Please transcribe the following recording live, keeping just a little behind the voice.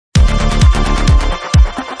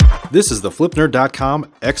This is the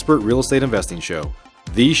FlipNerd.com Expert Real Estate Investing Show,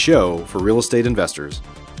 the show for real estate investors,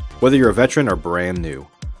 whether you're a veteran or brand new.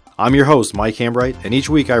 I'm your host, Mike Hambright, and each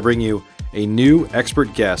week I bring you a new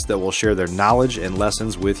expert guest that will share their knowledge and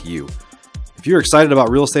lessons with you. If you're excited about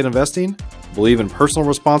real estate investing, believe in personal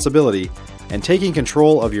responsibility, and taking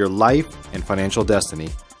control of your life and financial destiny,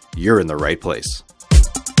 you're in the right place.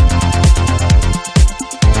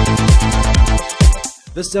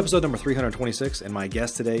 This is episode number 326, and my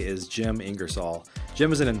guest today is Jim Ingersoll.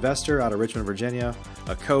 Jim is an investor out of Richmond, Virginia,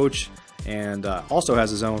 a coach, and also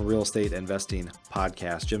has his own real estate investing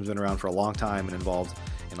podcast. Jim's been around for a long time and involved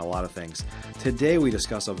in a lot of things. Today we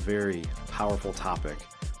discuss a very powerful topic: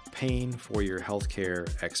 paying for your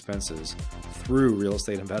healthcare expenses through real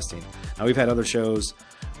estate investing. Now, we've had other shows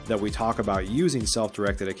that we talk about using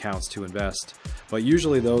self-directed accounts to invest, but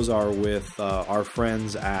usually those are with our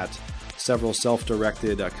friends at several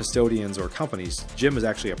self-directed custodians or companies. Jim is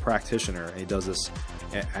actually a practitioner, and he does this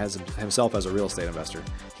as himself as a real estate investor.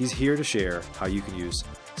 He's here to share how you can use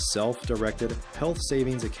self-directed health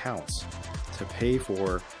savings accounts to pay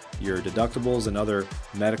for your deductibles and other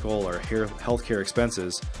medical or healthcare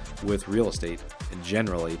expenses with real estate, and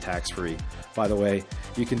generally tax-free. By the way,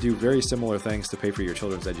 you can do very similar things to pay for your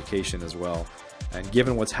children's education as well. And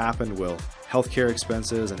given what's happened with healthcare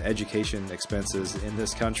expenses and education expenses in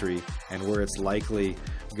this country and where it's likely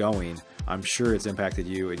going, I'm sure it's impacted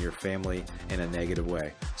you and your family in a negative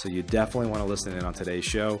way. So you definitely want to listen in on today's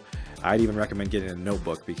show. I'd even recommend getting a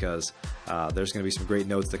notebook because there's going to be some great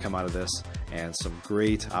notes that come out of this and some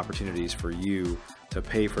great opportunities for you to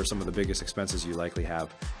pay for some of the biggest expenses you likely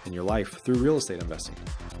have in your life through real estate investing.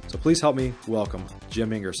 So please help me welcome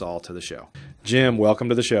Jim Ingersoll to the show. Jim, welcome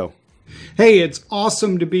to the show. Hey, it's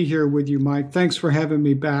awesome to be here with you, Mike. Thanks for having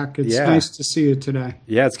me back. It's nice to see you today.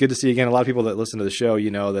 Yeah, it's good to see you again. A lot of people that listen to the show,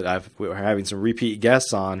 you know that we're having some repeat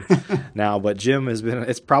guests on now, but Jim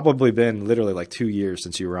it's probably been literally like 2 years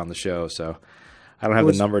since you were on the show. So I don't have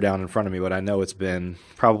the number down in front of me, but I know it's been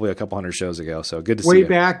probably a couple hundred shows ago. So good to see you. Way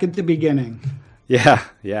back at the beginning. Yeah.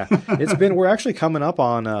 We're actually coming up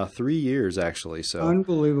on 3 years actually. So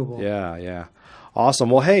unbelievable. Yeah. Awesome.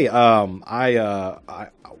 Well, hey,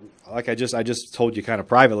 I just told you kind of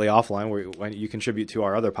privately offline, when you contribute to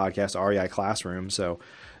our other podcast, REI Classroom. So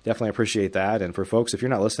definitely appreciate that. And for folks, if you're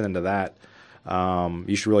not listening to that,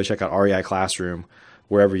 you should really check out REI Classroom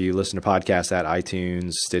wherever you listen to podcasts at,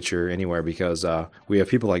 iTunes, Stitcher, anywhere, because we have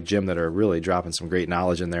people like Jim that are really dropping some great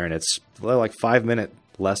knowledge in there. And it's like 5-minute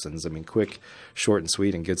lessons. I mean, quick, short, and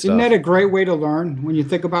sweet, and good stuff. Isn't that a great way to learn when you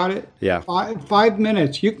think about it? Yeah. 5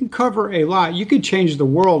 minutes. You can cover a lot. You can change the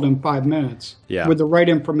world in 5 minutes with the right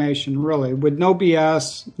information, really, with no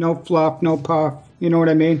BS, no fluff, no puff. You know what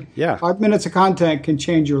I mean? Yeah. 5 minutes of content can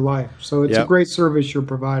change your life. So it's a great service you're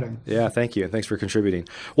providing. Yeah, thank you. And thanks for contributing.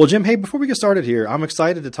 Well, Jim, hey, before we get started here, I'm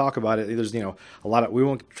excited to talk about it. There's, a lot of, we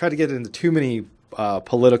won't try to get into too many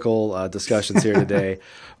political discussions here today,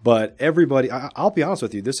 but everybody, I'll be honest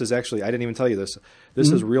with you, this is actually, I didn't even tell you this.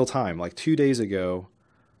 This is real time. Like 2 days ago,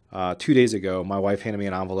 my wife handed me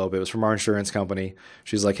an envelope. It was from our insurance company.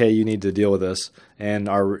 She's like, hey, you need to deal with this. And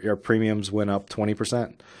our premiums went up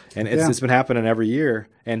 20%. And it's been happening every year.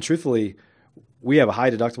 And truthfully, we have a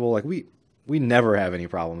high deductible. Like we never have any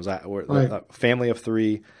problems. We're a family of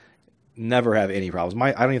 3. Never have any problems.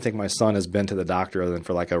 I don't even think my son has been to the doctor other than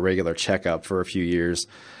for like a regular checkup for a few years.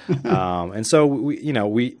 And so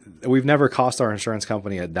we've never cost our insurance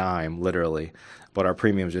company a dime, literally, but our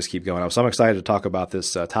premiums just keep going up. So I'm excited to talk about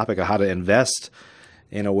this topic of how to invest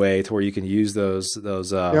in a way to where you can use those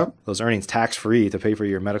earnings tax free to pay for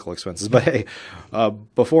your medical expenses. But hey,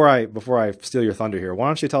 before I steal your thunder here, why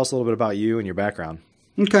don't you tell us a little bit about you and your background?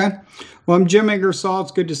 Okay. Well, I'm Jim Ingersoll.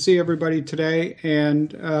 It's good to see everybody today.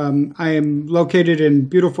 And I am located in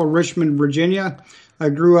beautiful Richmond, Virginia. I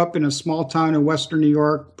grew up in a small town in western New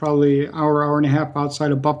York, probably an hour and a half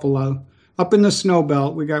outside of Buffalo. Up in the snow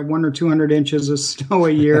belt, we got 100 or 200 inches of snow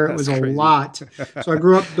a year. It was a lot. So I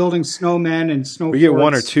grew up building snowmen and snow forts. We get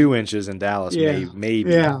 1 or 2 inches in Dallas,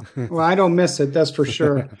 maybe. Yeah. Well, I don't miss it, that's for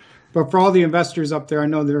sure. But for all the investors up there, I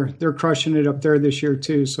know they're crushing it up there this year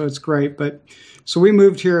too. So it's great. So we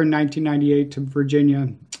moved here in 1998 to Virginia,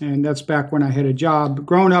 and that's back when I had a job.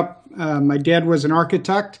 Growing up, my dad was an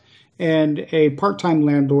architect and a part-time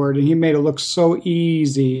landlord, and he made it look so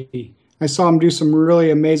easy. I saw him do some really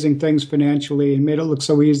amazing things financially and made it look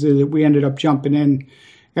so easy that we ended up jumping in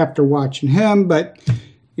after watching him. But,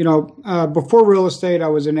 before real estate, I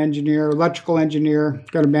was an engineer, electrical engineer,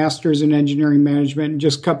 got a master's in engineering management, and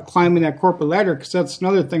just kept climbing that corporate ladder because that's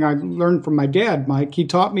another thing I learned from my dad, Mike. He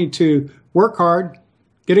taught me to work hard,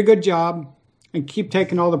 get a good job, and keep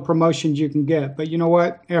taking all the promotions you can get. But you know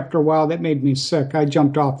what? After a while, that made me sick. I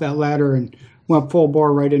jumped off that ladder and went full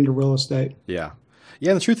bore right into real estate. Yeah.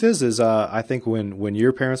 Yeah, the truth is I think when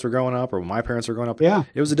your parents were growing up or when my parents were growing up, Yeah.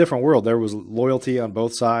 it was a different world. There was loyalty on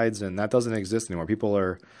both sides, and that doesn't exist anymore. People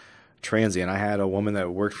are transient. I had a woman that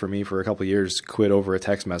worked for me for a couple of years quit over a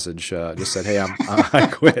text message. Just said, "Hey, I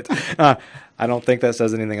quit." I don't think that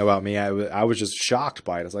says anything about me. I was just shocked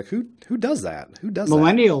by it. It's like, who does that? Who does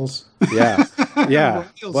Millennials. that? Yeah, yeah.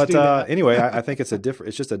 Millennials But do that. anyway, I think it's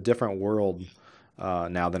just a different world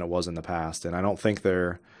now than it was in the past, and I don't think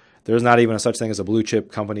there's not even a such thing as a blue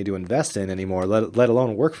chip company to invest in anymore, let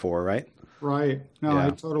alone work for, right? Right. No, Yeah. I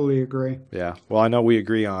totally agree. Yeah. Well, I know we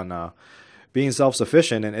agree on being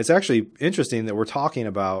self-sufficient, and it's actually interesting that we're talking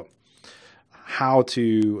about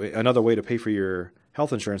another way to pay for your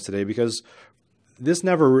health insurance today, because this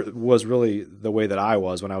never was really the way that I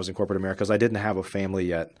was when I was in corporate America, because I didn't have a family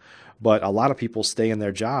yet. But a lot of people stay in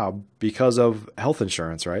their job because of health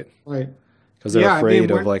insurance, right? Right. Because they're Yeah, I mean,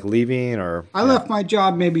 afraid of like leaving or. I left my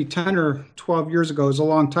job maybe 10 or 12 years ago. It was a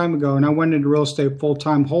long time ago. And I went into real estate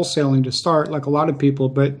full-time wholesaling to start, like a lot of people.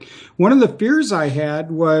 But one of the fears I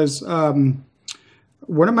had was,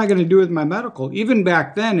 what am I going to do with my medical? Even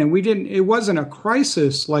back then, and it wasn't a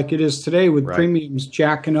crisis like it is today with Right. premiums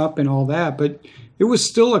jacking up and all that. But it was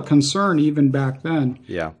still a concern even back then.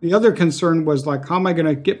 Yeah. The other concern was like, how am I going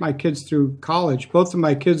to get my kids through college? Both of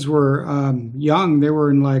my kids were young. They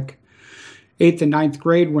were in like 8th and 9th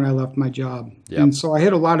grade when I left my job. Yep. And so I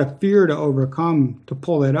had a lot of fear to overcome to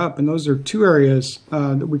pull that up. And those are two areas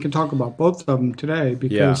that we can talk about, both of them today,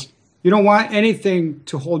 because you don't want anything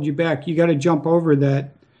to hold you back. You got to jump over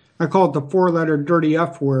that. I call it the 4-letter dirty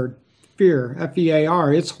F word, fear,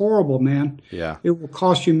 F-E-A-R. It's horrible, man. Yeah. It will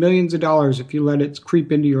cost you millions of dollars if you let it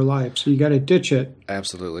creep into your life. So you got to ditch it.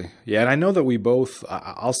 Absolutely. Yeah. And I know that we both,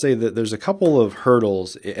 I'll say that there's a couple of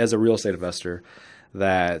hurdles as a real estate investor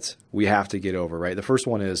that we have to get over, right? The first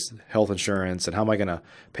one is health insurance and how am I going to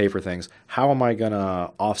pay for things? How am I going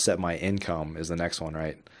to offset my income is the next one,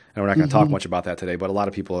 right? And we're not going to talk much about that today, but a lot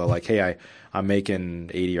of people are like, hey, I'm making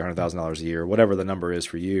 $80,000 or $100,000 a year, whatever the number is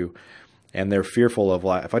for you. And they're fearful of,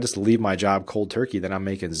 like, if I just leave my job cold turkey, then I'm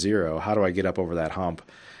making zero. How do I get up over that hump?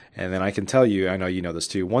 And then I can tell you, I know you know this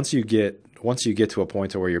too, once you get to a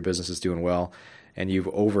point to where your business is doing well and you've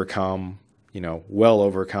overcome, well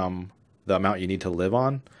overcome the amount you need to live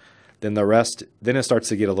on, then it starts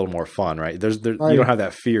to get a little more fun, right? Right. You don't have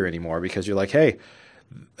that fear anymore because you're like, hey,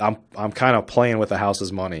 I'm kind of playing with the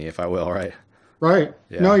house's money, if I will, right? Right.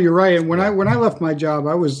 Yeah. No, you're right. And when I left my job,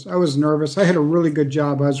 I was nervous. I had a really good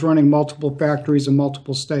job. I was running multiple factories in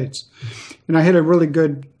multiple states, and I had a really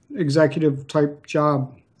good executive type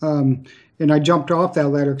job. And I jumped off that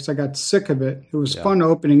ladder because I got sick of it. It was fun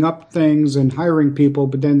opening up things and hiring people,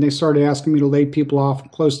 but then they started asking me to lay people off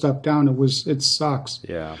and close stuff down. It sucks.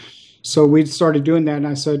 Yeah. So we started doing that, and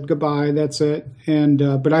I said, goodbye, that's it. And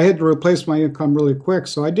but I had to replace my income really quick.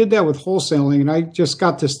 So I did that with wholesaling, and I just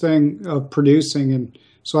got this thing of producing. And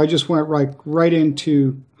so I just went right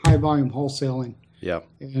into high-volume wholesaling. Yep.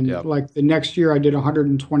 And like the next year, I did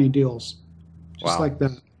 120 deals, just like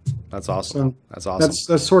that. That's awesome. So that's awesome.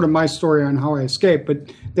 That's sort of my story on how I escaped.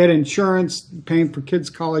 But that insurance, paying for kids'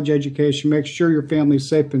 college education, make sure your family's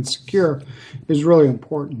safe and secure is really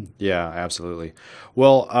important. Yeah, absolutely.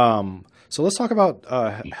 Well, so let's talk about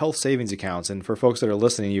health savings accounts. And for folks that are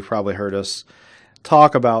listening, you've probably heard us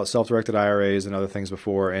talk about self-directed IRAs and other things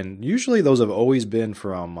before. And usually those have always been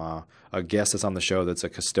from a guest that's on the show that's a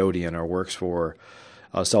custodian or works for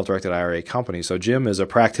a self-directed IRA company. So Jim is a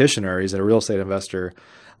practitioner. He's a real estate investor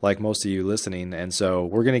like most of you listening. And so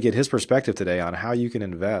we're going to get his perspective today on how you can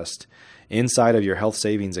invest inside of your health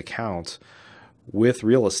savings account with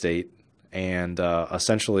real estate and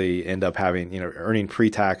essentially end up having, earning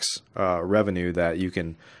pre-tax revenue that you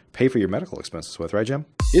can pay for your medical expenses with. Right, Jim?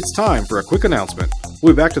 It's time for a quick announcement.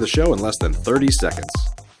 We'll be back to the show in less than 30 seconds.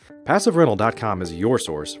 PassiveRental.com is your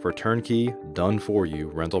source for turnkey, done-for-you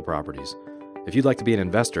rental properties. If you'd like to be an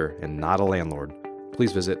investor and not a landlord,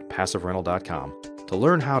 please visit PassiveRental.com to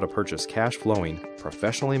learn how to purchase cash-flowing,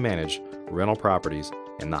 professionally managed rental properties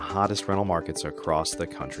in the hottest rental markets across the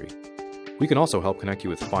country. We can also help connect you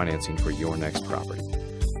with financing for your next property.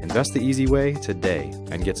 Invest the easy way today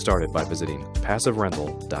and get started by visiting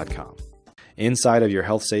PassiveRental.com. Inside of your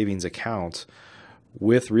health savings account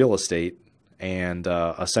with real estate and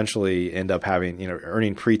essentially end up having,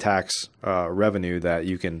 earning pre-tax revenue that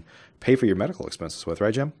you can pay for your medical expenses with.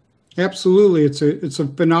 Right, Jim? Absolutely. It's a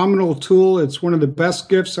phenomenal tool. It's one of the best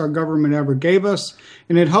gifts our government ever gave us.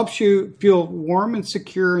 And it helps you feel warm and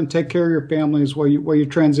secure and take care of your families while you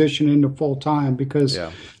transition into full time. Because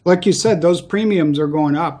like you said, those premiums are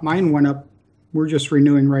going up. Mine went up. We're just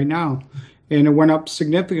renewing right now. And it went up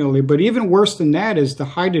significantly. But even worse than that is the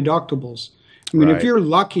high deductibles. I mean, if you're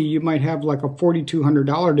lucky, you might have like a $4,200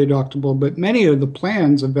 deductible, but many of the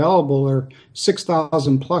plans available are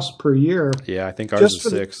 $6,000 plus per year. Yeah, I think ours is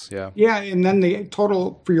six. Yeah, and then the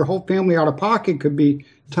total for your whole family out of pocket could be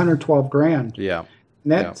 10 or 12 grand. Yeah,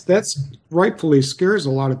 and that's rightfully scares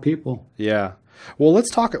a lot of people. Yeah. Well, let's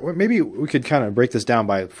talk. Maybe we could kind of break this down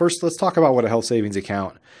by first. Let's talk about what a health savings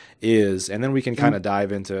account is, and then we can kind of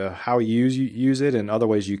dive into how you use it and other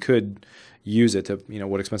ways you could use it to,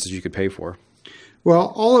 what expenses you could pay for.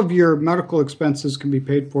 Well, all of your medical expenses can be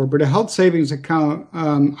paid for, but a health savings account,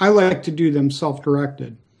 I like to do them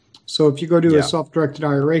self-directed. So if you go to a self-directed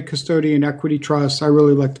IRA custodian equity trust, I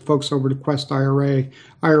really like the folks over to Quest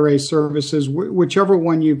IRA services, whichever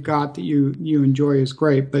one you've got that you enjoy is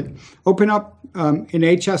great. But open up an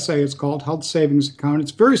HSA, it's called health savings account.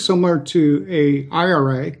 It's very similar to a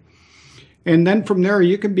IRA. And then from there,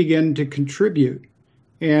 you can begin to contribute.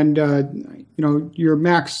 And, your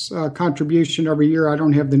max contribution every year, I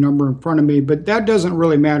don't have the number in front of me, but that doesn't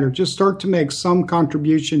really matter. Just start to make some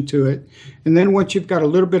contribution to it. And then once you've got a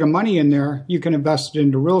little bit of money in there, you can invest it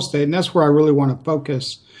into real estate. And that's where I really want to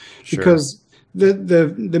focus. Sure. Because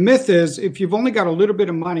the myth is if you've only got a little bit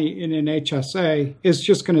of money in an HSA, it's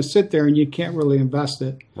just going to sit there and you can't really invest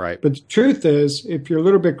it. Right. But the truth is, if you're a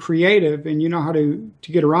little bit creative and you know how to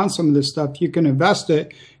get around some of this stuff, you can invest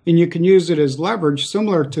it and you can use it as leverage,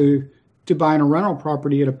 similar to buying a rental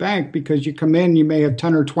property at a bank, because you come in, you may have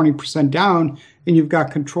 10 or 20% down and you've got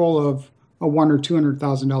control of a $100,000 or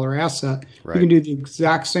 $200,000 asset. Right. You can do the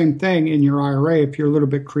exact same thing in your IRA if you're a little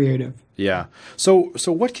bit creative. Yeah. So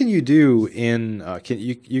what can you do in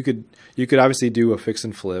you could obviously do a fix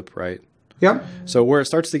and flip, right? Yep. So where it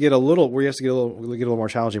starts to get where you have to get a little more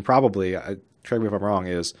challenging, probably, correct me if I'm wrong,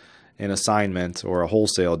 is an assignment or a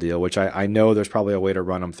wholesale deal, which I know there's probably a way to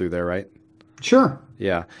run them through there, right? Sure.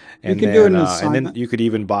 Yeah. And you can do an assignment. And then you could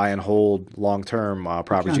even buy and hold long-term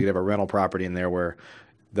properties. You could have a rental property in there where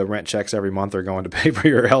the rent checks every month are going to pay for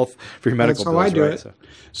your health, for your medical bills. That's how I do it.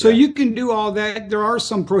 So you can do all that. There are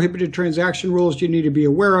some prohibited transaction rules you need to be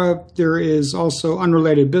aware of. There is also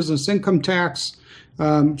unrelated business income tax.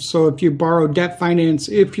 So if you borrow debt finance,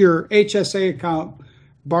 if your HSA account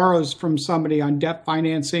borrows from somebody on debt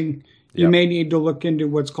financing, you may need to look into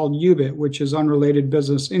what's called UBIT, which is unrelated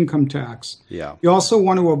business income tax. Yeah. You also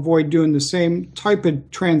want to avoid doing the same type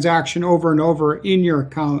of transaction over and over in your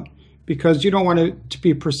account, because you don't want it to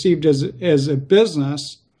be perceived as a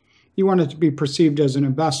business. You want it to be perceived as an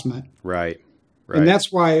investment. Right. And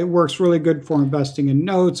that's why it works really good for investing in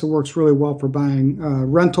notes. It works really well for buying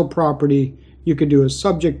rental property. You could do a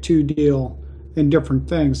subject to deal and different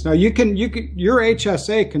things. Now your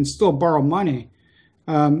HSA can still borrow money.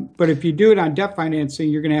 But if you do it on debt financing,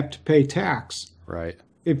 you're going to have to pay tax. Right.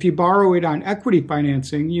 If you borrow it on equity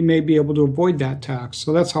financing, you may be able to avoid that tax.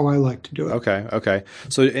 So that's how I like to do it. Okay.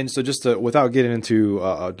 So just without getting into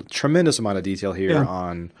a tremendous amount of detail here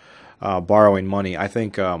on borrowing money, I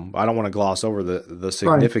think I don't want to gloss over the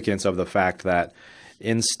significance of the fact that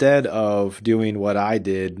instead of doing what I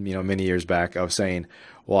did, many years back, of saying,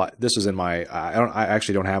 well, this was in my, I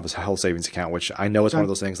actually don't have a health savings account, which I know is one of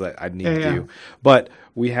those things that I need to do. But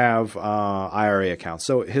we have IRA accounts.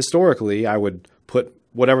 So historically, I would put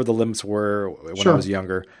whatever the limits were when I was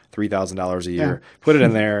younger, $3,000 a year, put it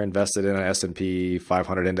in there, invest it in an S&P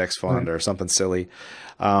 500 index fund or something silly.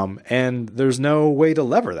 And there's no way to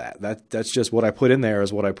lever that. That's just what I put in there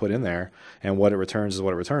is what I put in there, and what it returns is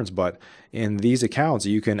what it returns. But in these accounts,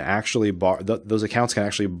 you can actually those accounts can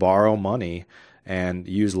actually borrow money and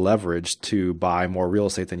use leverage to buy more real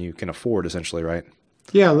estate than you can afford, essentially, right?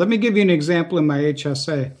 Yeah, let me give you an example in my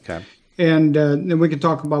HSA. Okay. And then we can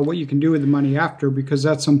talk about what you can do with the money after, because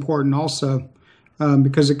that's important also,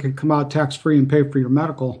 because it can come out tax-free and pay for your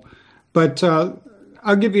medical. But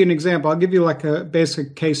I'll give you an example. I'll give you like a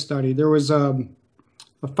basic case study. There was a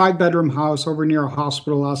 5-bedroom house over near a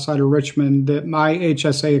hospital outside of Richmond that my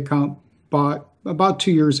HSA account bought about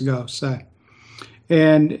 2 years ago, say.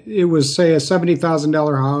 And it was, say, a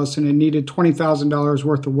 $70,000 house, and it needed $20,000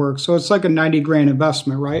 worth of work. So it's like a $90,000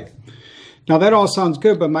 investment, right? Now, that all sounds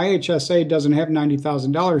good, but my HSA doesn't have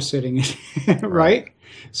 $90,000 sitting in it, right?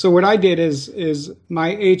 So what I did is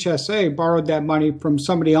my HSA borrowed that money from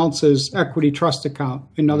somebody else's equity trust account,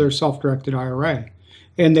 another self-directed IRA.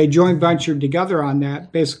 And they joint ventured together on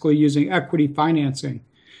that, basically using equity financing.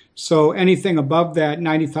 So anything above that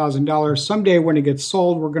 $90,000, someday when it gets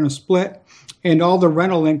sold, we're going to split. And all the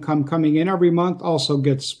rental income coming in every month also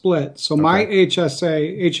gets split. So my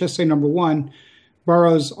HSA number one,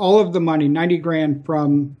 borrows all of the money, 90 grand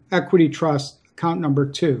from equity trust account number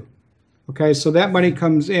two. Okay, so that money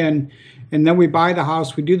comes in, and then we buy the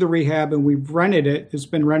house, we do the rehab, and we've rented it. It's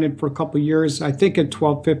been rented for a couple of years, I think at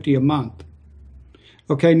 $1,250 a month.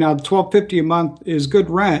 Okay, now $1,250 a month is good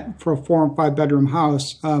rent for a 4 and 5 bedroom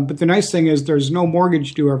house, but the nice thing is there's no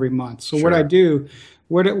mortgage due every month. So what I do,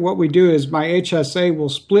 what we do is my HSA will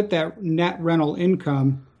split that net rental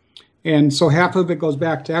income, and so half of it goes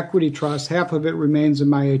back to equity trust, half of it remains in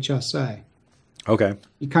my HSA. Okay.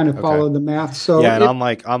 You kind of follow the math. So yeah, and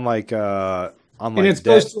unlike debt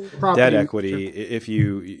equity, if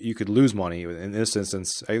you could lose money in this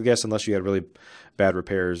instance, I guess unless you had really bad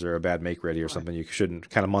repairs or a bad make ready or something, you shouldn't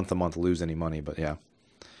kind of month to month lose any money. But yeah.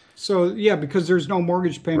 So yeah, because there's no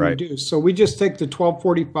mortgage payment due, so we just take the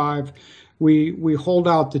 $1,245. We hold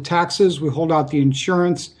out the taxes, we hold out the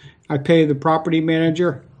insurance. I pay the property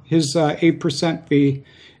manager his 8% fee,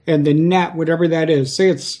 and the net, whatever that is, say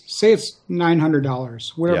it's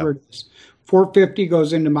 $900, whatever it is. $450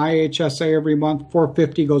 goes into my HSA every month.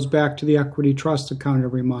 $450 goes back to the equity trust account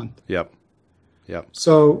every month. Yep.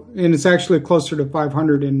 So, and it's actually closer to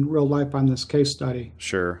 $500 in real life on this case study.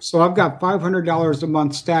 Sure. So I've got $500 a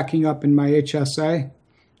month stacking up in my HSA,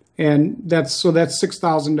 and that's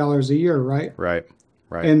 $6,000 a year, right? Right.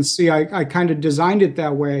 And see, I kind of designed it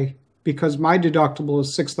that way because my deductible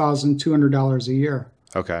is $6,200 a year.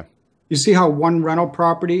 Okay. You see how one rental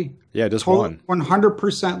property? Yeah, just one.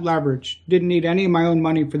 100% leverage. Didn't need any of my own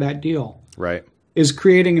money for that deal. Right. Is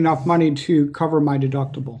creating enough money to cover my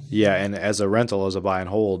deductible. Yeah, and as a rental, as a buy and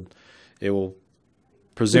hold, it will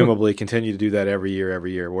presumably continue to do that every year.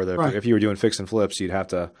 Where if you were doing fix and flips, you'd have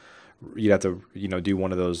to do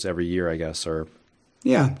one of those every year, I guess. Or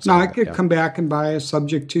yeah. Now I could come back and buy a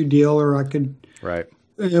subject to deal, or I could. Right.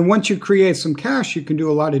 And once you create some cash, you can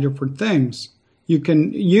do a lot of different things. You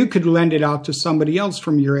could lend it out to somebody else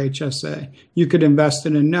from your HSA. You could invest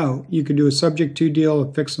in a note. You could do a subject to deal,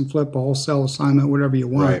 a fix and flip, a wholesale assignment, whatever you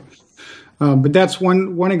want. Right. But that's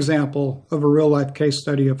one example of a real life case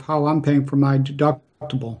study of how I'm paying for my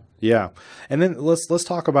deductible. Yeah, and then let's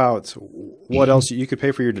talk about what else you could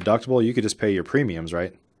pay for your deductible. You could just pay your premiums,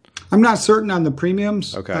 right? I'm not certain on the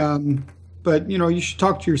premiums. Okay. But you should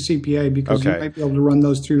talk to your CPA because you might be able to run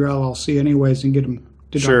those through your LLC anyways and get them.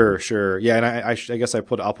 Sure. Yeah, and I guess I'll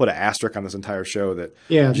put an asterisk on this entire show that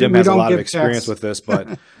Jim has has a lot of experience with this,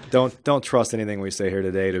 but don't trust anything we say here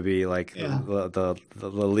today to be like the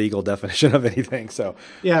legal definition of anything. So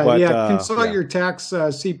consult your tax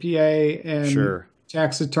CPA and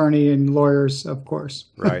tax attorney and lawyers, of course.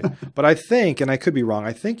 Right, but I think, and I could be wrong,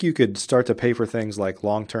 I think you could start to pay for things like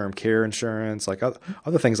long-term care insurance, like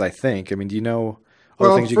other things. I think. I mean, do you know?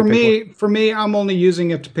 Well, for me, I'm only using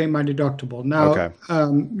it to pay my deductible. Now,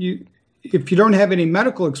 if you don't have any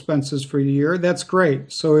medical expenses for a year, that's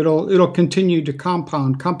great. So it'll continue to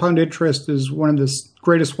compound. Compound interest is one of the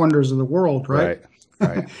greatest wonders of the world, right?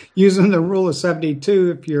 Right. Using the rule of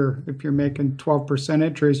 72, if you're making 12%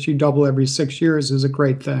 interest, you double every 6 years is a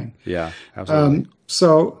great thing. Yeah, absolutely.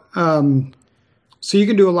 So you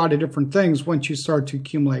can do a lot of different things once you start to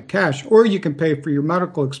accumulate cash, or you can pay for your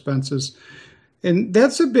medical expenses. And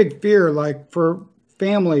that's a big fear, like for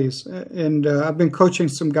families. And I've been coaching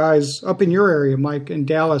some guys up in your area, Mike, in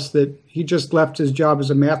Dallas, that he just left his job as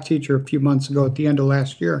a math teacher a few months ago at the end of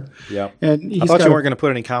last year. Yeah. And I thought you weren't going to put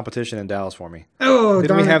any competition in Dallas for me. Oh,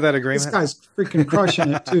 didn't we have that agreement? This guy's freaking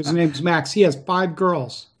crushing it too. His name's Max. He has 5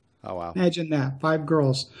 girls. Oh, wow. Imagine that, 5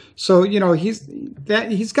 girls. So,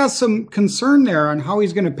 he's got some concern there on how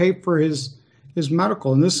he's going to pay for his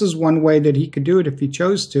medical. And this is one way that he could do it if he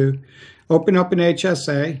chose to. Open up an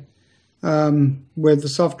HSA with a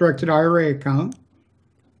self-directed IRA account.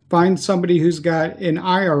 Find somebody who's got an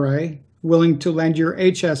IRA willing to lend your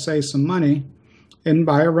HSA some money and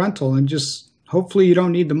buy a rental. And just hopefully you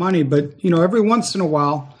don't need the money, but every once in a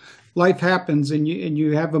while, life happens and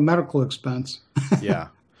you have a medical expense. Yeah,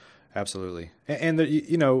 absolutely. And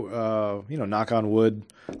knock on wood.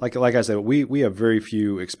 Like I said, we have very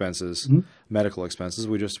few expenses, medical expenses.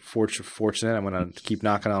 We're just fortunate. I'm going to keep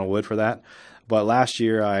knocking on wood for that. But last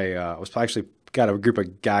year I was actually got a group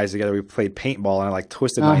of guys together. We played paintball and I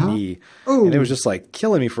twisted my knee, and it was just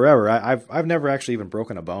killing me forever. I've never actually even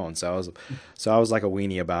broken a bone, so I was like a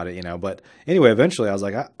weenie about it, But anyway, eventually I was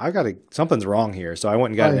like, I got something's wrong here. So I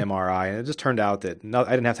went and got an MRI, and it just turned out that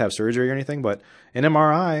I didn't have to have surgery or anything, but an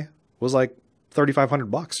MRI was like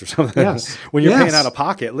 $3,500 or something. Yes. When you're Yes. paying out of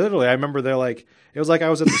pocket, literally, I remember they're like, it was like I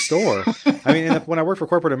was at the store. I mean, when I worked for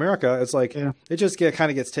corporate America, it's like, it just kind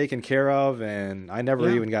of gets taken care of, and I never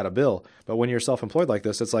even got a bill. But when you're self-employed like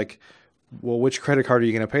this, it's like, well, which credit card are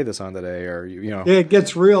you going to pay this on today? Or, it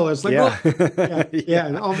gets real. It's like,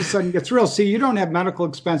 yeah. all of a sudden it gets real. See, you don't have medical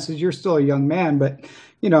expenses. You're still a young man, but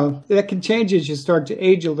that can change as you start to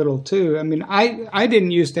age a little too. I mean, I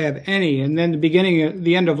didn't used to have any. And then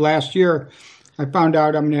the end of last year, I found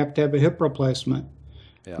out I'm going to have a hip replacement,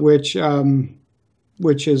 which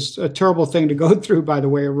is a terrible thing to go through, by the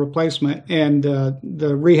way, a replacement. And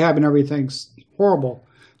the rehab and everything's horrible.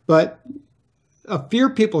 But a fear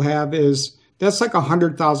people have is that's like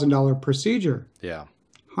 $100,000 procedure. Yeah.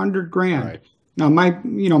 $100,000. Right. Now my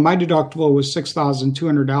deductible was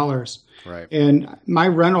 $6,200. Right. And my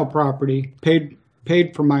rental property paid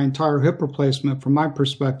for my entire hip replacement from my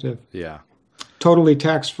perspective. Yeah. Totally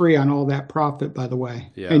tax-free on all that profit, by the way.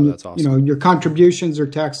 Yeah, and that's awesome. Your contributions are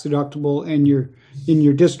tax deductible, and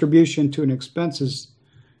your distribution to an expense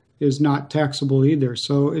is not taxable either.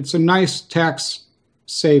 So it's a nice tax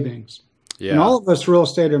savings. Yeah. And all of us real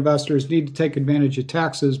estate investors need to take advantage of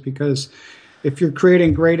taxes, because if you're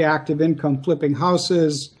creating great active income flipping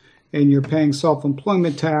houses and you're paying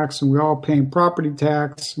self-employment tax and we're all paying property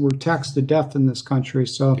tax, we're taxed to death in this country.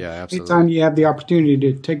 So anytime you have the opportunity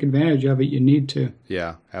to take advantage of it, you need to.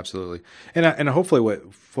 Yeah, absolutely. And hopefully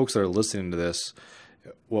what folks that are listening to this,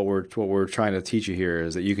 what we're trying to teach you here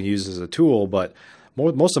is that you can use this as a tool, but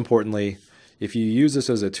most importantly, if you use this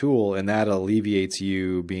as a tool and that alleviates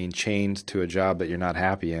you being chained to a job that you're not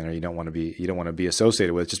happy in, or you don't want to be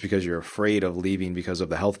associated with, just because you're afraid of leaving because of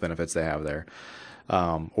the health benefits they have there,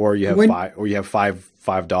 or you have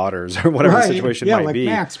five daughters, or whatever the situation might be.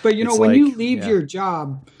 Max. But when you leave your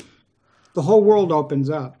job, the whole world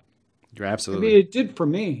opens up. You're absolutely. I mean, it did for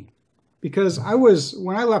me, because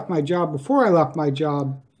when I left my job, before I left my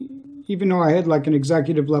job, even though I had like an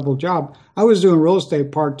executive level job, I was doing real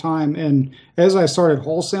estate part-time. And as I started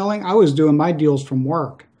wholesaling, I was doing my deals from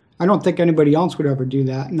work. I don't think anybody else would ever do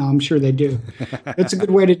that. No, I'm sure they do. It's a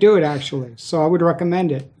good way to do it, actually. So I would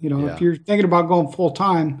recommend it. If you're thinking about going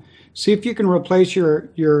full-time, see if you can replace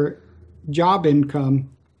your job income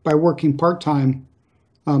by working part-time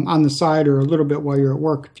on the side, or a little bit while you're at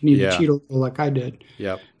work if you need to cheat a little like I did.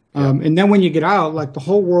 Yep. And then when you get out, like the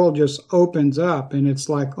whole world just opens up, and it's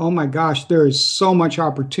like, oh my gosh, there is so much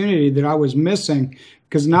opportunity that I was missing,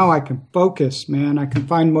 because now I can focus, man. I can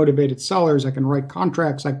find motivated sellers. I can write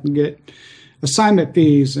contracts. I can get assignment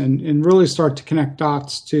fees and really start to connect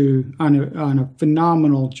dots on a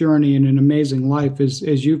phenomenal journey and an amazing life, as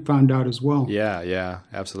you found out as well. Yeah,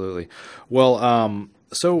 absolutely. Well,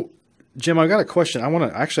 so Jim, I've got a question. I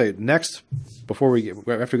want to actually next, after we get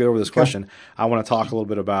over this question, I want to talk a little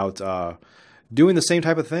bit about doing the same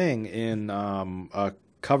type of thing in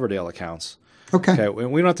Coverdale accounts. Okay.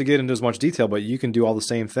 We don't have to get into as much detail, but you can do all the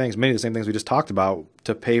same things, many of the same things we just talked about,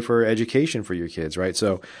 to pay for education for your kids, right?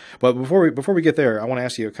 So, but before we get there, I want to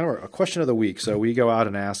ask you kind of a question of the week. So we go out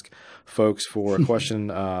and ask folks for a question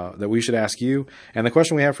that we should ask you, and the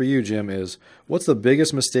question we have for you, Jim, is what's the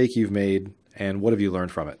biggest mistake you've made, and what have you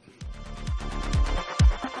learned from it?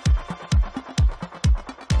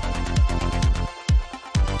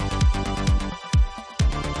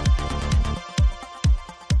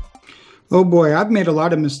 Oh boy, I've made a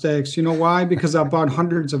lot of mistakes. You know why? Because I've bought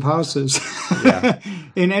hundreds of houses.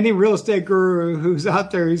 And any real estate guru who's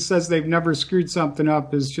out there who says they've never screwed something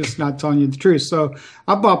up is just not telling you the truth. So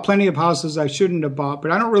I've bought plenty of houses I shouldn't have bought,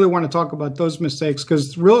 but I don't really want to talk about those mistakes,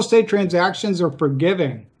 because real estate transactions are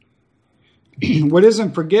forgiving. What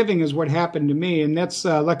isn't forgiving is what happened to me. And that's,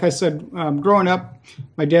 like I said, growing up,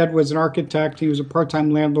 my dad was an architect. He was a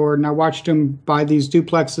part-time landlord, and I watched him buy these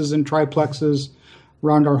duplexes and triplexes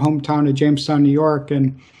around our hometown of Jamestown, New York.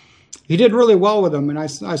 And he did really well with them. And I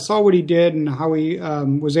saw what he did and how he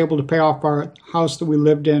was able to pay off our house that we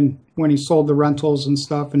lived in when he sold the rentals and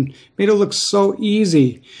stuff, and made it look so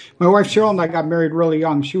easy. My wife Cheryl and I got married really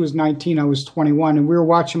young. She was 19, I was 21. And we were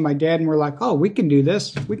watching my dad, and we're like, oh, we can do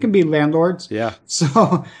this. We can be landlords. Yeah.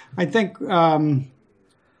 So I think we're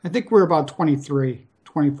about 23,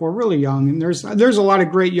 24, really young. And there's a lot of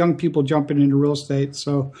great young people jumping into real estate.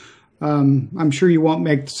 So I'm sure you won't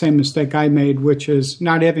make the same mistake I made, which is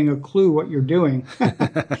not having a clue what you're doing.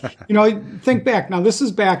 Think back. Now, this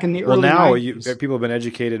is back in the early 90s. Now people have been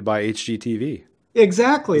educated by HGTV.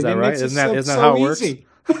 Exactly. Is that right? Isn't that how it works?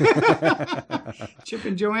 Chip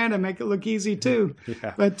and Joanna make it look easy, too.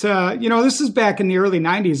 Yeah. But, this is back in the early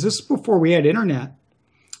 90s. This is before we had internet.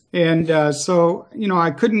 And so, I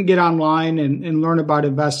couldn't get online and learn about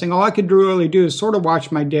investing. All I could really do is sort of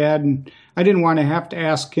watch my dad, and I didn't want to have to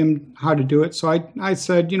ask him how to do it. So I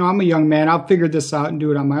said, I'm a young man. I'll figure this out and do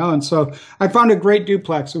it on my own. So I found a great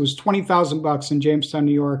duplex. It was $20,000 in Jamestown,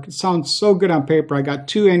 New York. It sounds so good on paper. I got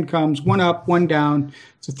 2 incomes, one up, one down.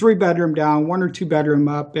 It's a 3-bedroom down, 1 or 2 bedroom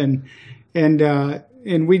up. And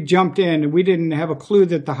we jumped in, and we didn't have a clue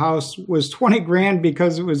that the house was 20 grand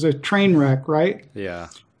because it was a train wreck, right? Yeah.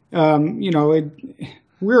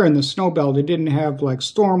 We were in the snow belt. It didn't have like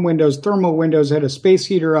storm windows, thermal windows. It had a space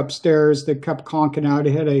heater upstairs that kept conking out.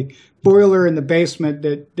 It had a boiler in the basement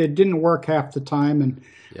that didn't work half the time. And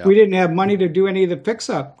we didn't have money to do any of the fix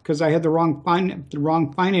up because I had the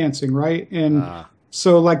wrong financing, right? And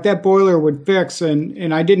so like that boiler would fix,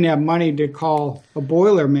 and I didn't have money to call a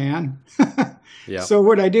boiler man. Yep. So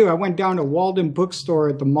what I do, I went down to Walden Bookstore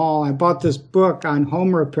at the mall. I bought this book on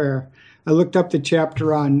home repair. I looked up the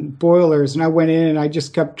chapter on boilers, and I went in and I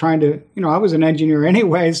just kept trying to, I was an engineer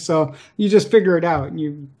anyway, so you just figure it out and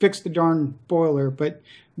you fix the darn boiler. But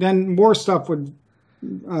then more stuff would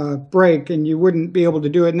break and you wouldn't be able to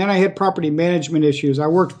do it. And then I had property management issues. I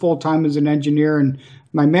worked full-time as an engineer, and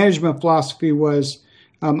my management philosophy was,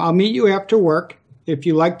 I'll meet you after work. If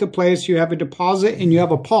you like the place, you have a deposit and you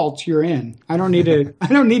have a pulse, you're in. I don't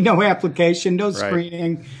need no application, no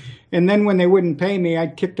screening. Right. And then when they wouldn't pay me, I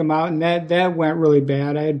kicked them out, and that went really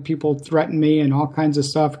bad. I had people threaten me and all kinds of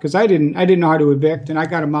stuff because I didn't know how to evict, and I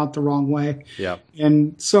got them out the wrong way. Yeah.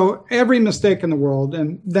 And so every mistake in the world.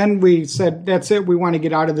 And then we said, that's it. We want to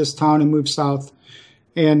get out of this town and move south.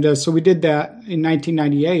 And so we did that in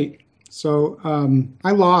 1998. So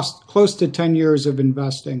I lost close to 10 years of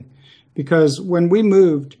investing because when we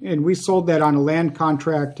moved and we sold that on a land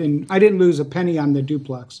contract, and I didn't lose a penny on the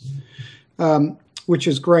duplex. Which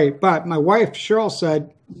is great. But my wife, Cheryl,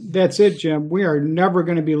 said, that's it, Jim. We are never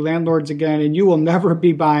going to be landlords again, and you will never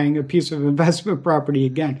be buying a piece of investment property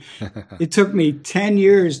again. It took me 10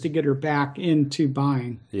 years to get her back into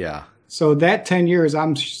buying. Yeah. So that 10 years,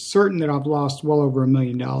 I'm certain that I've lost well over $1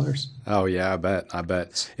 million. Oh, yeah, I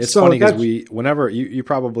bet. It's funny because whenever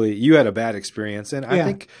you had a bad experience, and I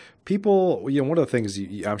think people, one of the things,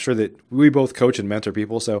 I'm sure that we both coach and mentor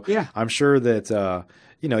people, so I'm sure that,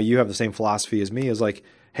 you have the same philosophy as me, is like,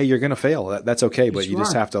 hey, you're going to fail. That's okay. But you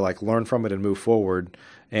just have to like learn from it and move forward.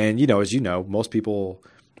 And, as you know, most people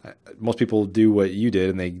do what you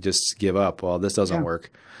did and they just give up. Well, this doesn't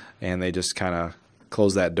work. And they just kind of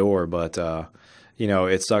close that door. But,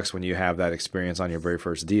 it sucks when you have that experience on your very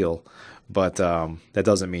first deal. But that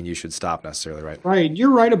doesn't mean you should stop necessarily, right? Right.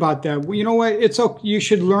 You're right about that. Well, you know what? It's okay. You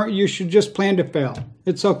should learn. You should just plan to fail.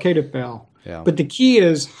 It's okay to fail. Yeah. But the key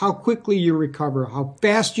is how quickly you recover, how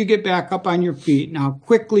fast you get back up on your feet, and how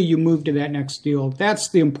quickly you move to that next deal. That's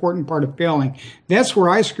the important part of failing. That's where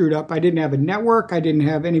I screwed up. I didn't have a network. I didn't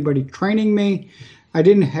have anybody training me. I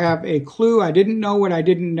didn't have a clue. I didn't know what I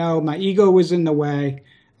didn't know. My ego was in the way.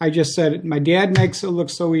 I just said, my dad makes it look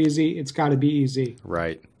so easy. It's got to be easy.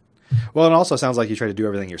 Right. Well, it also sounds like you try to do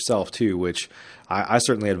everything yourself too, which I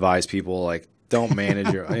certainly advise people, like, don't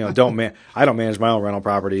manage your, I don't manage my own rental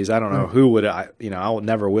properties. I don't know who would, I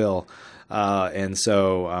never will. And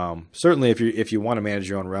so, certainly if you want to manage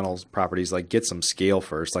your own rentals properties, like get some scale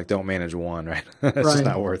first, like don't manage one, right? It's just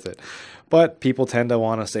not worth it. But people tend to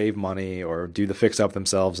want to save money or do the fix up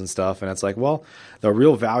themselves and stuff. And it's like, well, the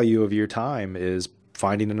real value of your time is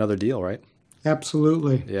finding another deal, right?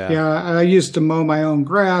 Absolutely. Yeah. I used to mow my own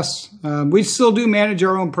grass. We still do manage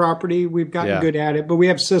our own property. We've gotten good at it, but we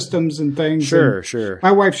have systems and things. Sure.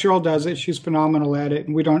 My wife Cheryl does it. She's phenomenal at it,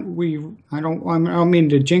 and I don't mean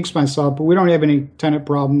to jinx myself, but we don't have any tenant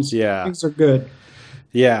problems. Yeah, things are good.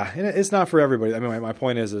 Yeah, and it's not for everybody. I mean, my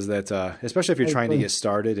point is that especially if you're trying to get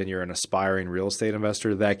started and you're an aspiring real estate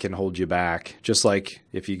investor, that can hold you back. Just like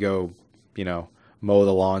if you go, mow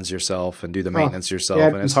the lawns yourself and do the maintenance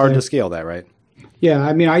yourself, and it's hard to scale that, right? Yeah,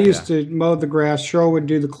 I mean, I used to mow the grass. Cheryl would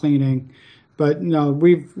do the cleaning, but no,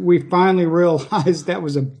 we finally realized that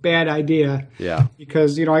was a bad idea. Yeah,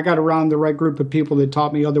 because I got around the right group of people that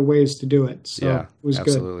taught me other ways to do it. So it was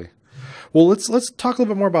absolutely good. Well, let's talk a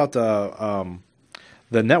little bit more about the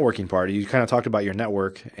networking part. You kind of talked about your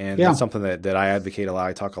network, and that's something that I advocate a lot.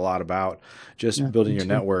 I talk a lot about just building your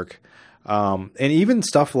network. And even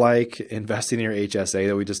stuff like investing in your HSA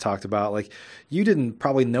that we just talked about, like you didn't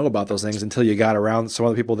probably know about those things until you got around some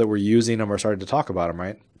other people that were using them or started to talk about them,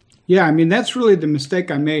 right? Yeah, I mean, that's really the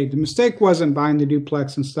mistake I made. The mistake wasn't buying the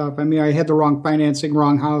duplex and stuff. I mean, I had the wrong financing,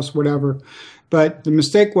 wrong house, whatever. But the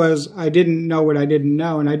mistake was I didn't know what I didn't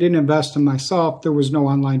know, and I didn't invest in myself. There was no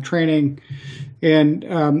online training. And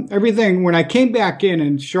everything, when I came back in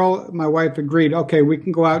and Cheryl, my wife, agreed, okay, we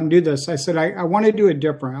can go out and do this. I said, I want to do it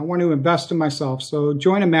different. I want to invest in myself. So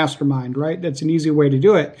join a mastermind, right? That's an easy way to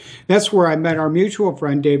do it. That's where I met our mutual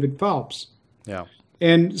friend, David Phelps. Yeah.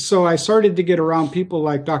 And so I started to get around people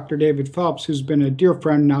like Dr. David Phelps, who's been a dear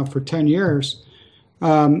friend now for 10 years.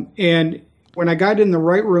 And when I got in the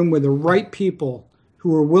right room with the right people who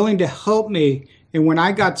were willing to help me, and when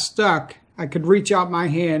I got stuck, I could reach out my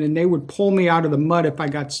hand and they would pull me out of the mud if I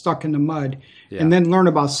got stuck in the mud, and then learn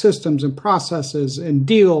about systems and processes and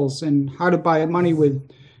deals and how to buy money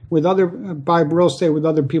buy real estate with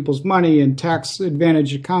other people's money and tax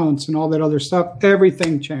advantage accounts and all that other stuff.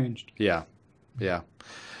 Everything changed. Yeah. Yeah.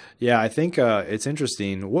 Yeah, I think it's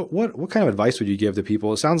interesting. What kind of advice would you give to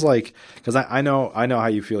people? It sounds like, because I know how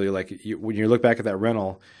you feel. You're like, when you look back at that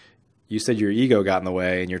rental, you said your ego got in the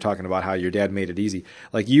way, and you're talking about how your dad made it easy.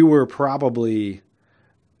 Like, you were probably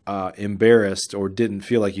embarrassed or didn't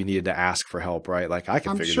feel like you needed to ask for help, right? Like, I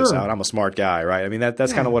can figure this out. I'm a smart guy, right? I mean,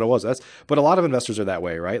 that's kind of what it was. But a lot of investors are that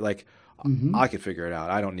way, right? Like, I could figure it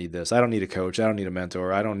out. I don't need this. I don't need a coach. I don't need a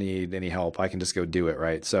mentor. I don't need any help. I can just go do it,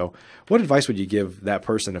 right? So what advice would you give that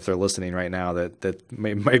person if they're listening right now that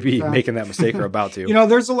might be making that mistake or about to?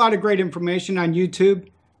 There's a lot of great information on YouTube,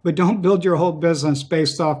 but don't build your whole business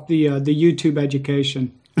based off the YouTube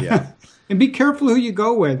education. Yeah. And be careful who you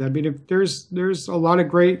go with. I mean, if there's a lot of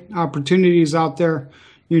great opportunities out there.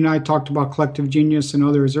 You and I talked about Collective Genius and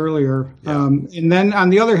others earlier. Yeah. And then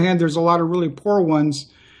on the other hand, there's a lot of really poor ones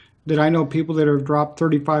that I know people that have dropped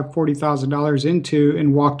 $35,000, $40,000 into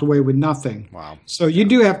and walked away with nothing. Wow. So you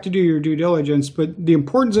do have to do your due diligence, but the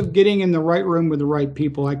importance of getting in the right room with the right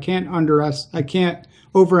people, I can't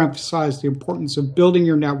overemphasize the importance of building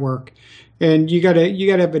your network. And you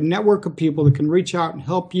gotta have a network of people that can reach out and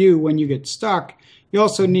help you when you get stuck. You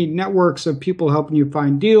also need networks of people helping you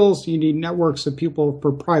find deals. You need networks of people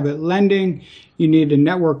for private lending. You need a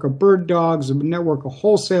network of bird dogs, a network of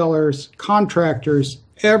wholesalers, contractors.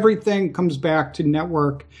 Everything comes back to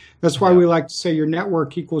network. That's why we like to say your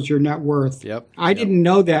network equals your net worth. Yep. I didn't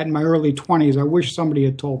know that in my early 20s. I wish somebody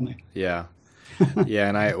had told me. Yeah. Yeah,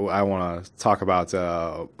 and I want to talk about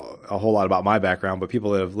a whole lot about my background, but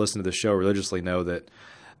people that have listened to the show religiously know that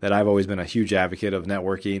I've always been a huge advocate of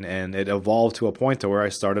networking, and it evolved to a point to where I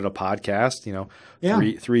started a podcast,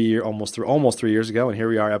 almost 3 years ago, and here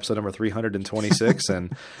we are, episode number 326. and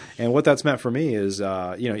what that's meant for me is,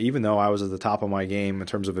 even though I was at the top of my game in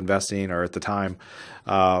terms of investing, or at the time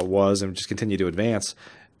was, and just continue to advance,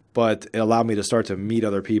 but it allowed me to start to meet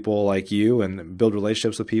other people like you and build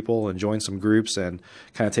relationships with people and join some groups and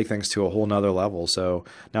kind of take things to a whole nother level. So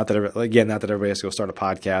not that everybody has to go start a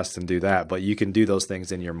podcast and do that, but you can do those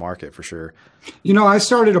things in your market for sure. I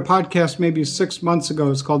started a podcast maybe 6 months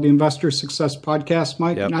ago. It's called the Investor Success Podcast,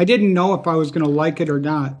 Mike. Yep. And I didn't know if I was going to like it or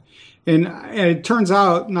not. And it turns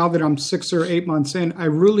out now that I'm 6 or 8 months in, I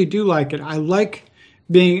really do like it. I like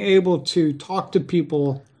being able to talk to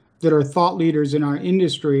people that are thought leaders in our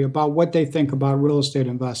industry about what they think about real estate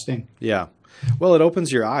investing. Yeah. Well, it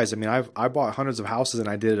opens your eyes. I mean, I bought hundreds of houses and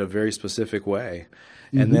I did it a very specific way.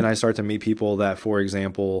 And then I start to meet people that, for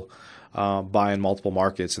example, buy in multiple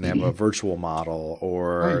markets and they have a virtual model,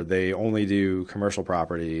 or they only do commercial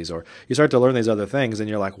properties, or you start to learn these other things and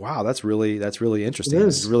you're like, wow, that's really interesting.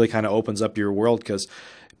 It really kind of opens up your world, because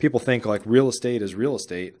people think like real estate is real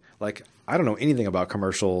estate. Like, I don't know anything about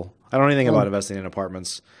commercial. I don't know anything about investing in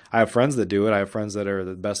apartments. I have friends that do it. I have friends that are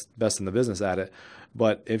the best in the business at it.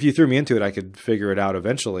 But if you threw me into it, I could figure it out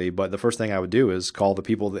eventually. But the first thing I would do is call the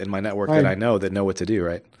people in my network that I know that know what to do,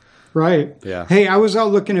 right? Right. Yeah. Hey, I was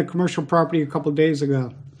out looking at commercial property a couple of days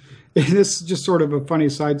ago. This is just sort of a funny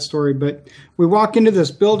side story, but we walk into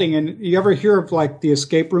this building, and you ever hear of like the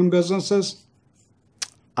escape room businesses?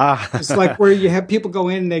 It's like where you have people go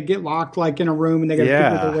in and they get locked like in a room and they got to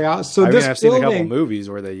figure their way out. So I've seen a couple movies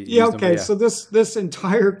where they use them, So this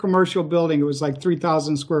entire commercial building, it was like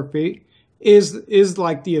 3,000 square feet, is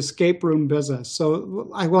like the escape room business. So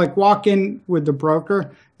I like walk in with the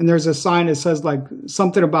broker, and there's a sign that says like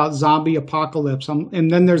something about zombie apocalypse, and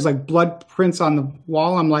then there's like blood prints on the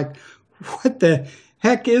wall. I'm like, what the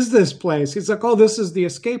heck is this place? He's like, oh, this is the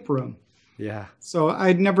escape room. Yeah. So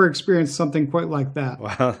I'd never experienced something quite like that.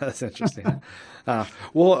 Wow, that's interesting.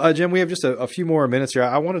 Well, Jim, we have just a few more minutes here.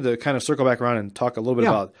 I wanted to kind of circle back around and talk a little bit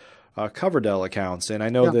about Coverdell accounts. And I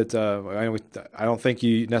know that I don't think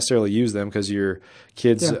you necessarily use them because your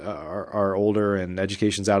kids are older and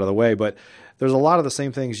education's out of the way. But there's a lot of the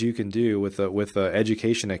same things you can do with a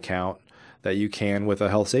education account that you can with a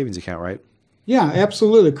health savings account, right? Yeah,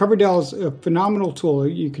 absolutely. Coverdell is a phenomenal tool.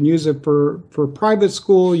 You can use it for private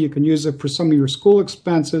school. You can use it for some of your school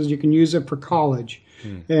expenses. You can use it for college.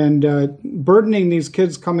 And burdening these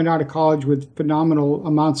kids coming out of college with phenomenal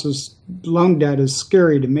amounts of loan debt is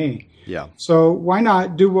scary to me. Yeah. So why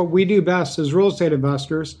not do what we do best as real estate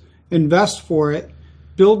investors, invest for it,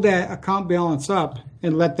 build that account balance up,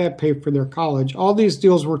 and let that pay for their college. All these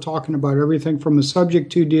deals we're talking about, everything from a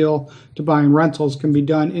subject to deal to buying rentals, can be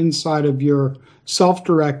done inside of your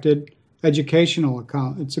self-directed educational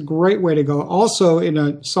account. It's a great way to go. Also in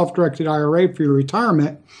a self-directed IRA for your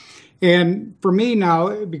retirement. And for me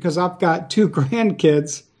now, because I've got 2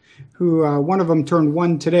 grandkids, who one of them turned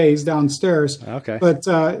 1 today, he's downstairs. Okay. But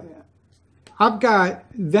I've got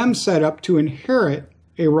them set up to inherit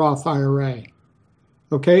a Roth IRA.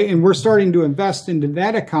 Okay, and we're starting to invest into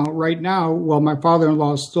that account right now while my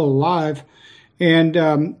father-in-law is still alive. And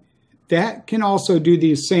that can also do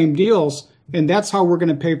these same deals. And that's how we're going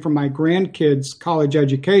to pay for my grandkids' college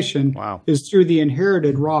education. Wow. Is through the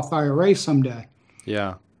inherited Roth IRA someday.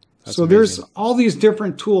 Yeah. So there's all these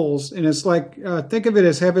different tools. And it's like, think of it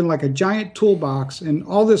as having like a giant toolbox and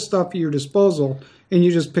all this stuff at your disposal. And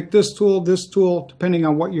you just pick this tool, depending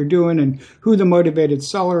on what you're doing and who the motivated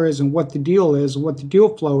seller is and what the deal is, what the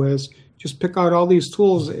deal flow is. Just pick out all these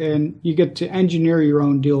tools and you get to engineer your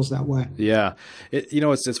own deals that way. Yeah.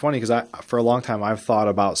 It's funny because for a long time, I've thought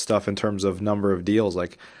about stuff in terms of number of deals.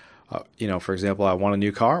 Like, for example, I want a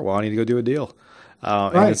new car. Well, I need to go do a deal.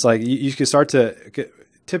 Right. And it's like you can start to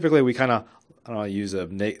 – typically we kind of – I don't want to use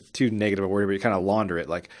too negative a word, but you kind of launder it.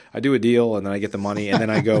 Like I do a deal and then I get the money and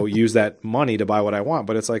then I go use that money to buy what I want.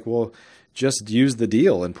 But it's like, well, just use the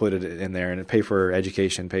deal and put it in there and pay for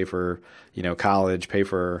education, pay for, college, pay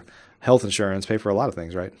for health insurance, pay for a lot of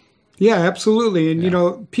things, right? Yeah, absolutely.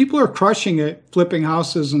 And, people are crushing it, flipping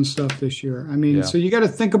houses and stuff this year. I mean, So you got to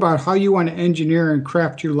think about how you want to engineer and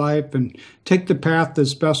craft your life and take the path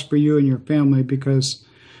that's best for you and your family, because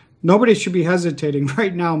nobody should be hesitating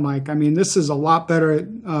right now, Mike. I mean, this is a lot better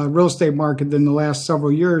real estate market than the last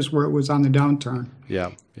several years where it was on the downturn.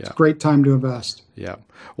 Yeah. It's a great time to invest. Yeah.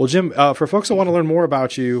 Well, Jim, for folks that want to learn more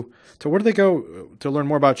about you, where do they go to learn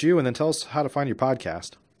more about you? And then tell us how to find your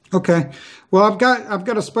podcast. Okay. Well, I've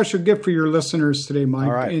got a special gift for your listeners today, Mike.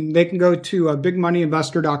 All right. And they can go to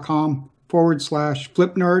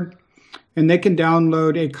bigmoneyinvestor.com/flipnerd. And they can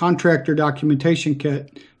download a contractor documentation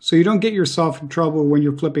kit so you don't get yourself in trouble when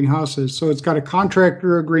you're flipping houses. So it's got a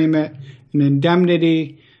contractor agreement, an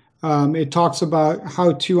indemnity. It talks about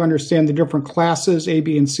how to understand the different classes, A,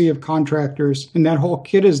 B, and C of contractors. And that whole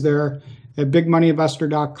kit is there at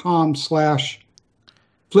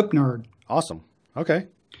bigmoneyinvestor.com/flipnerd. Awesome. Okay.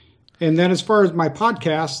 And then as far as my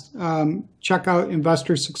podcast, check out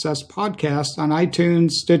Investor Success Podcast on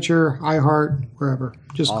iTunes, Stitcher, iHeart, wherever.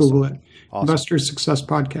 Just Awesome. Google it. Awesome. Investor Success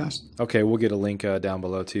Podcast. Okay, we'll get a link down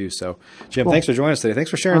below too. So, Jim, Thanks for joining us today. Thanks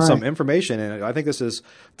for sharing some information. And I think this is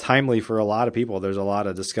timely for a lot of people. There's a lot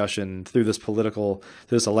of discussion through this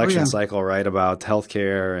election cycle, right, about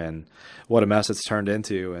healthcare and what a mess it's turned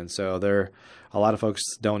into. And so a lot of folks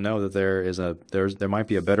don't know that there might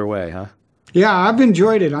be a better way, huh? Yeah, I've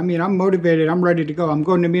enjoyed it. I mean, I'm motivated. I'm ready to go. I'm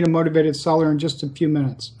going to meet a motivated seller in just a few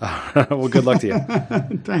minutes. Well, good luck to you.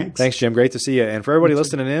 Thanks, Jim. Great to see you. And for everybody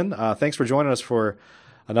listening in, thanks for joining us for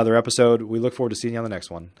another episode. We look forward to seeing you on the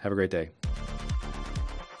next one. Have a great day.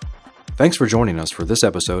 Thanks for joining us for this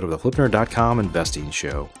episode of the FlipNerd.com Investing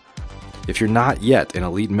Show. If you're not yet an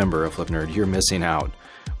elite member of FlipNerd, you're missing out.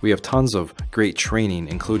 We have tons of great training,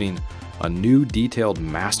 including a new detailed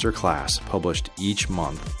masterclass published each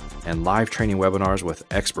month, and live training webinars with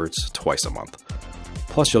experts twice a month.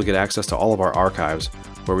 Plus, you'll get access to all of our archives,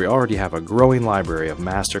 where we already have a growing library of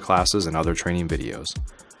masterclasses and other training videos.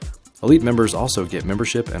 Elite members also get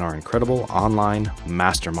membership in our incredible online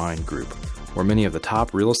mastermind group, where many of the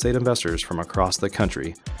top real estate investors from across the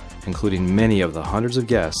country, including many of the hundreds of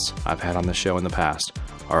guests I've had on the show in the past,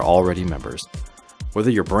 are already members.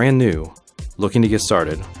 Whether you're brand new, looking to get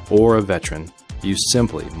started, or a veteran, you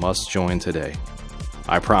simply must join today.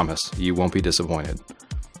 I promise you won't be disappointed.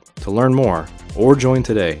 To learn more or join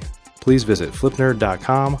today, please visit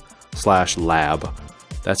flipnerd.com/lab.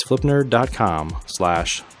 That's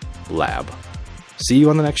flipnerd.com/lab. See you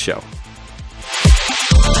on the next show.